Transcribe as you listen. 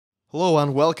Hello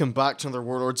and welcome back to another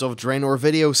Warlords of Draenor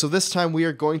video. So this time we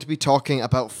are going to be talking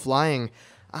about flying,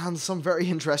 and some very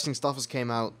interesting stuff has came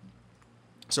out.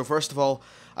 So first of all,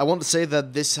 I want to say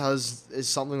that this is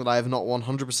something that I have not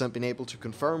 100% been able to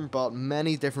confirm, but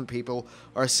many different people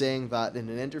are saying that in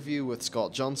an interview with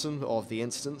Scott Johnson of The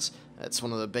Instance, it's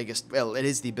one of the biggest, well, it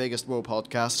is the biggest WoW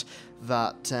podcast,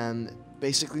 that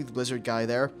basically the Blizzard guy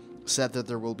there said that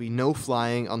there will be no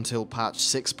flying until patch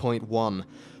 6.1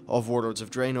 of Warlords of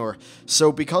Draenor.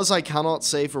 So because I cannot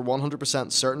say for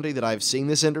 100% certainty that I've seen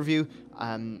this interview,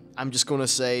 I'm just going to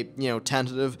say,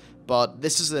 tentative, but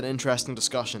this is an interesting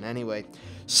discussion anyway.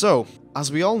 So,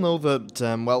 as we all know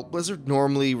that, Blizzard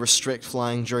normally restrict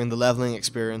flying during the leveling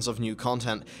experience of new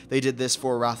content. They did this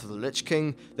for Wrath of the Lich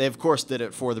King. They of course did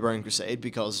it for the Burning Crusade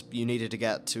because you needed to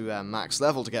get to max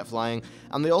level to get flying,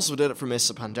 and they also did it for Mists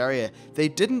of Pandaria. They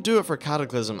didn't do it for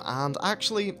Cataclysm, and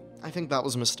actually, I think that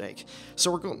was a mistake.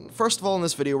 So first of all in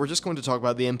this video, we're just going to talk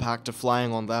about the impact of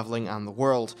flying on leveling and the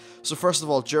world. So first of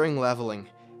all, during leveling,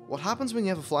 what happens when you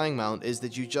have a flying mount is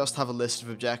that you just have a list of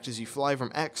objectives. You fly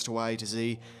from X to Y to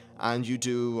Z, and you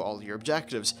do all your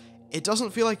objectives. It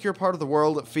doesn't feel like you're part of the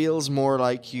world, it feels more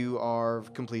like you are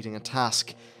completing a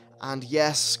task. And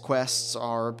yes, quests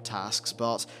are tasks,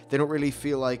 but they don't really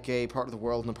feel like a part of the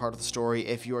world and a part of the story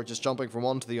if you are just jumping from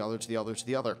one to the other to the other to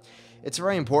the other. It's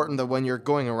very important that when you're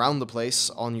going around the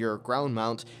place on your ground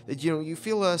mount, that you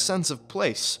feel a sense of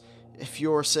place. If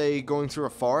you're, say, going through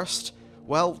a forest,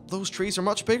 well, those trees are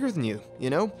much bigger than you,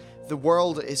 The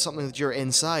world is something that you're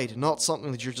inside, not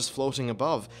something that you're just floating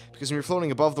above. Because when you're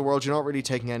floating above the world, you're not really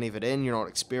taking any of it in, you're not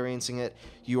experiencing it.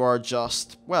 You are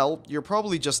just, you're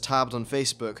probably just tabbed on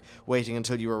Facebook, waiting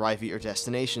until you arrive at your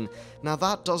destination. Now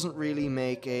that doesn't really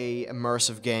make a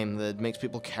immersive game that makes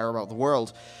people care about the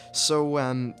world. So,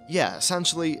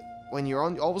 essentially, when you're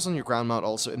always on your ground mount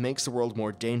also, it makes the world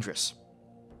more dangerous.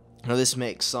 Now this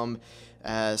makes some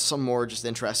more just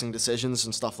interesting decisions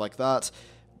and stuff like that.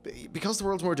 Because the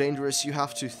world's more dangerous, you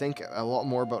have to think a lot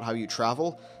more about how you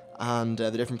travel and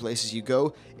the different places you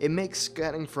go. It makes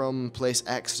getting from place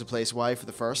X to place Y for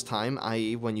the first time,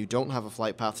 i.e. when you don't have a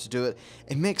flight path to do it,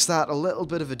 it makes that a little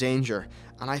bit of a danger,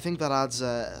 and I think that adds,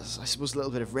 I suppose, a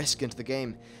little bit of risk into the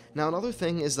game. Now, another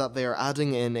thing is that they are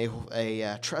adding in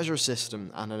a treasure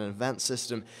system and an event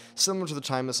system similar to the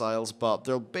Timeless Isles, but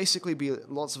there'll basically be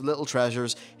lots of little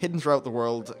treasures hidden throughout the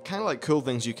world, kind of like cool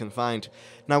things you can find.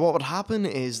 Now, what would happen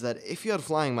is that if you had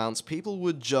flying mounts, people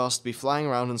would just be flying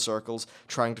around in circles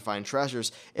trying to find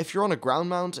treasures. If you're on a ground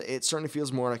mount, it certainly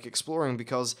feels more like exploring,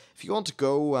 because if you want to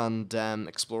go and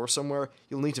explore somewhere,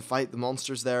 you'll need to fight the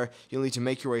monsters there, you'll need to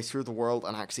make your way through the world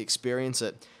and actually experience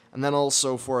it. And then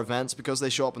also for events, because they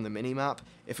show up in the minimap,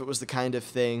 if it was the kind of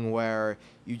thing where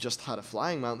you just had a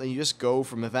flying mount, then you just go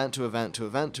from event to event to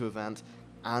event to event,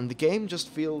 and the game just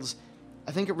feels,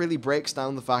 I think it really breaks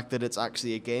down the fact that it's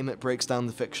actually a game. It breaks down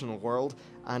the fictional world,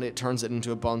 and it turns it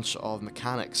into a bunch of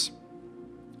mechanics.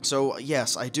 So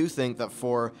yes, I do think that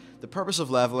for the purpose of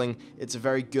leveling, it's a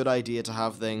very good idea to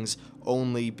have things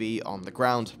only be on the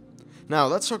ground. Now,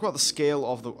 let's talk about the scale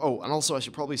of the... Oh, and also I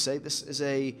should probably say,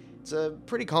 it's a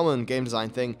pretty common game design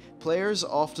thing. Players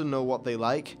often know what they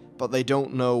like, but they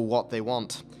don't know what they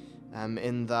want.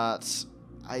 In that,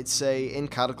 I'd say in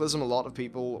Cataclysm, a lot of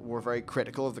people were very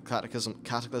critical of the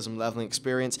Cataclysm leveling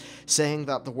experience, saying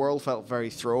that the world felt very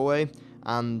throwaway,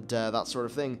 and that sort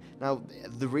of thing. Now,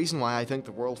 the reason why I think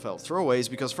the world felt throwaway is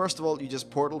because, first of all, you just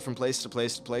portaled from place to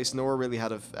place to place, nowhere really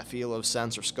had a feel of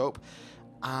sense or scope.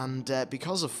 And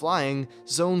because of flying,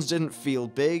 zones didn't feel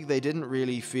big, they didn't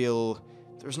really feel...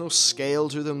 There was no scale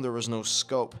to them, there was no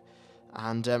scope.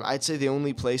 And I'd say the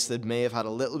only place that may have had a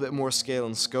little bit more scale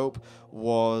and scope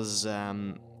was,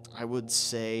 I would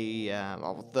say,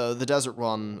 the desert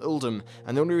one, Uldum.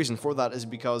 And the only reason for that is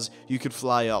because you could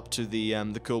fly up to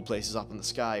the cool places up in the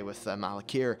sky with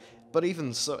Malakir. But even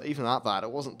at that, it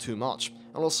wasn't too much.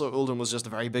 And also, Uldum was just a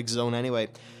very big zone anyway.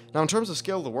 Now, in terms of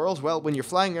scale of the world, well, when you're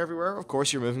flying everywhere, of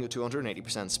course you're moving at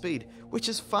 280% speed, which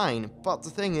is fine, but the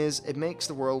thing is, it makes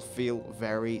the world feel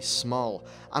very small.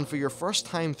 And for your first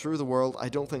time through the world, I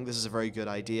don't think this is a very good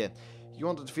idea. You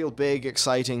want it to feel big,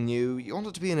 exciting, new, you want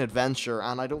it to be an adventure,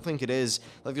 and I don't think it is.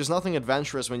 Like, there's nothing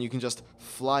adventurous when you can just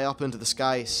fly up into the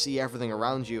sky, see everything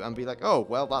around you, and be like, oh,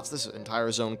 well, that's this entire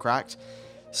zone cracked.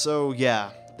 So,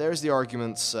 yeah, there's the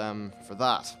arguments for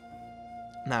that.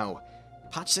 Now,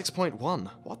 patch 6.1,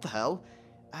 what the hell?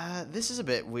 This is a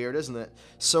bit weird, isn't it?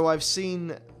 So I've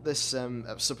seen this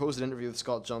supposed interview with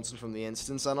Scott Johnson from The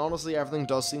Instance, and honestly everything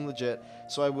does seem legit,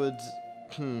 so I would...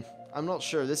 I'm not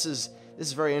sure, this is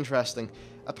very interesting.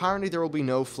 Apparently there will be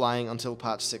no flying until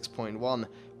patch 6.1.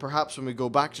 Perhaps when we go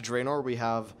back to Draenor we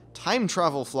have time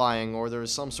travel flying, or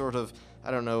there's some sort of,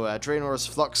 I don't know, Draenor's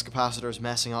flux capacitors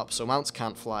messing up so mounts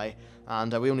can't fly,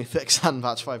 and we only fixed that in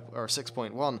patch 5 or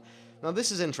 6.1. Now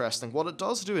this is interesting. What it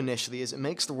does do initially is it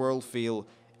makes the world feel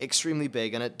extremely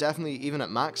big, and it definitely, even at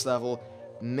max level,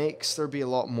 makes there be a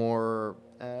lot more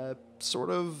sort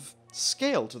of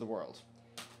scale to the world.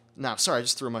 Now, sorry, I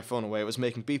just threw my phone away. It was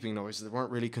making beeping noises that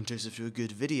weren't really conducive to a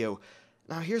good video.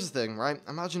 Now, here's the thing, right?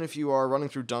 Imagine if you are running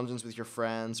through dungeons with your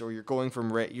friends, or you're going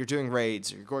from you're doing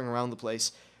raids, or you're going around the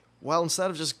place. Well, instead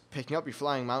of just picking up your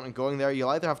flying mount and going there, you'll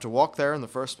either have to walk there in the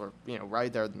first, or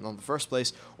ride there in the first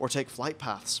place, or take flight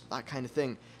paths, that kind of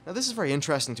thing. Now, this is very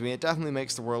interesting to me. It definitely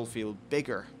makes the world feel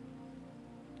bigger.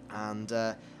 And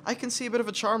I can see a bit of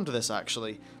a charm to this,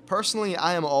 actually. Personally,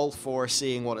 I am all for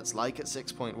seeing what it's like at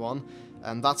 6.1,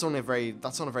 and that's on a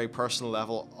very personal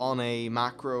level. On a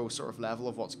macro sort of level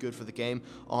of what's good for the game,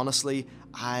 honestly,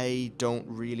 I don't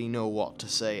really know what to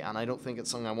say, and I don't think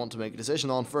it's something I want to make a decision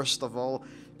on, first of all,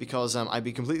 because I'd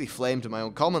be completely flamed in my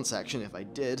own comment section if I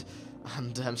did,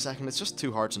 and second, it's just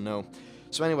too hard to know.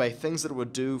 So anyway, things that it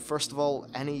would do, first of all,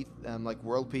 any like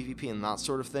world PvP and that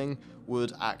sort of thing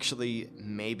would actually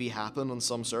maybe happen on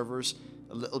some servers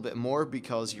a little bit more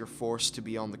because you're forced to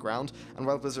be on the ground. And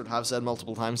while Blizzard have said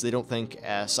multiple times they don't think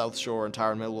South Shore and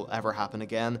Tower Mill will ever happen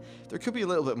again, there could be a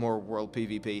little bit more world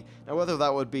PvP. Now whether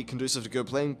that would be conducive to good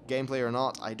gameplay or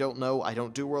not, I don't know. I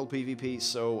don't do world PvP,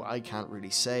 so I can't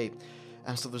really say.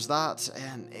 So there's that,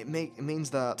 and it means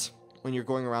that when you're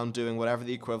going around doing whatever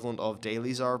the equivalent of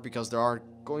dailies are, because there are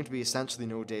going to be essentially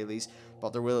no dailies,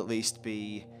 but there will at least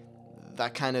be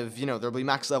that kind of, there'll be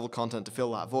max level content to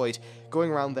fill that void.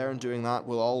 Going around there and doing that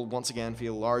will all once again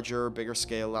feel larger, bigger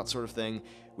scale, that sort of thing,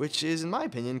 which is, in my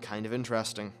opinion, kind of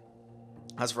interesting.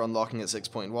 As for unlocking at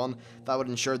 6.1, that would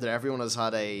ensure that everyone has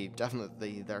had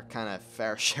definitely their kind of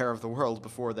fair share of the world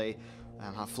before they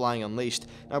have flying unleashed.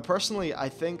 Now personally, I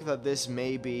think that this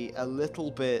may be a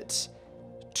little bit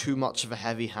too much of a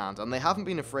heavy hand, and they haven't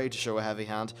been afraid to show a heavy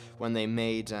hand when they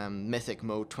made Mythic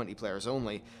mode 20 players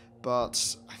only,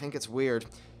 but I think it's weird.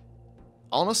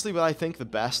 Honestly, what I think the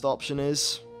best option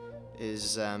is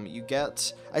you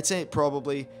get, I'd say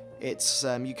probably, it's,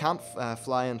 you can't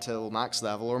fly until max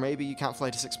level, or maybe you can't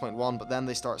fly to 6.1, but then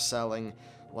they start selling,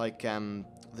 like,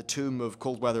 the Tomb of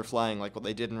Cold Weather Flying, like what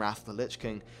they did in Wrath of the Lich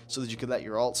King, so that you could let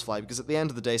your alts fly, because at the end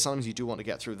of the day, sometimes you do want to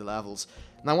get through the levels.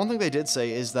 Now, one thing they did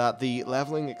say is that the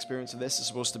leveling experience of this is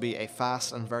supposed to be a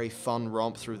fast and very fun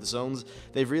romp through the zones.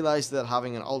 They've realized that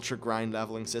having an ultra grind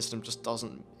leveling system just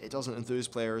doesn't enthuse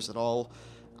players at all,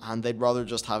 and they'd rather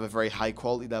just have a very high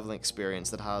quality leveling experience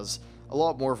that has a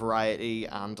lot more variety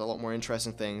and a lot more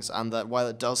interesting things, and that while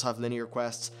it does have linear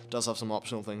quests, does have some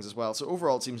optional things as well. So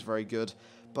overall, it seems very good.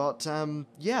 But,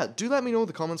 yeah, do let me know in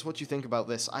the comments what you think about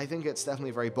this. I think it's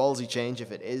definitely a very ballsy change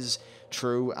if it is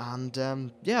true,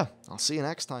 and, yeah, I'll see you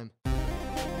next time.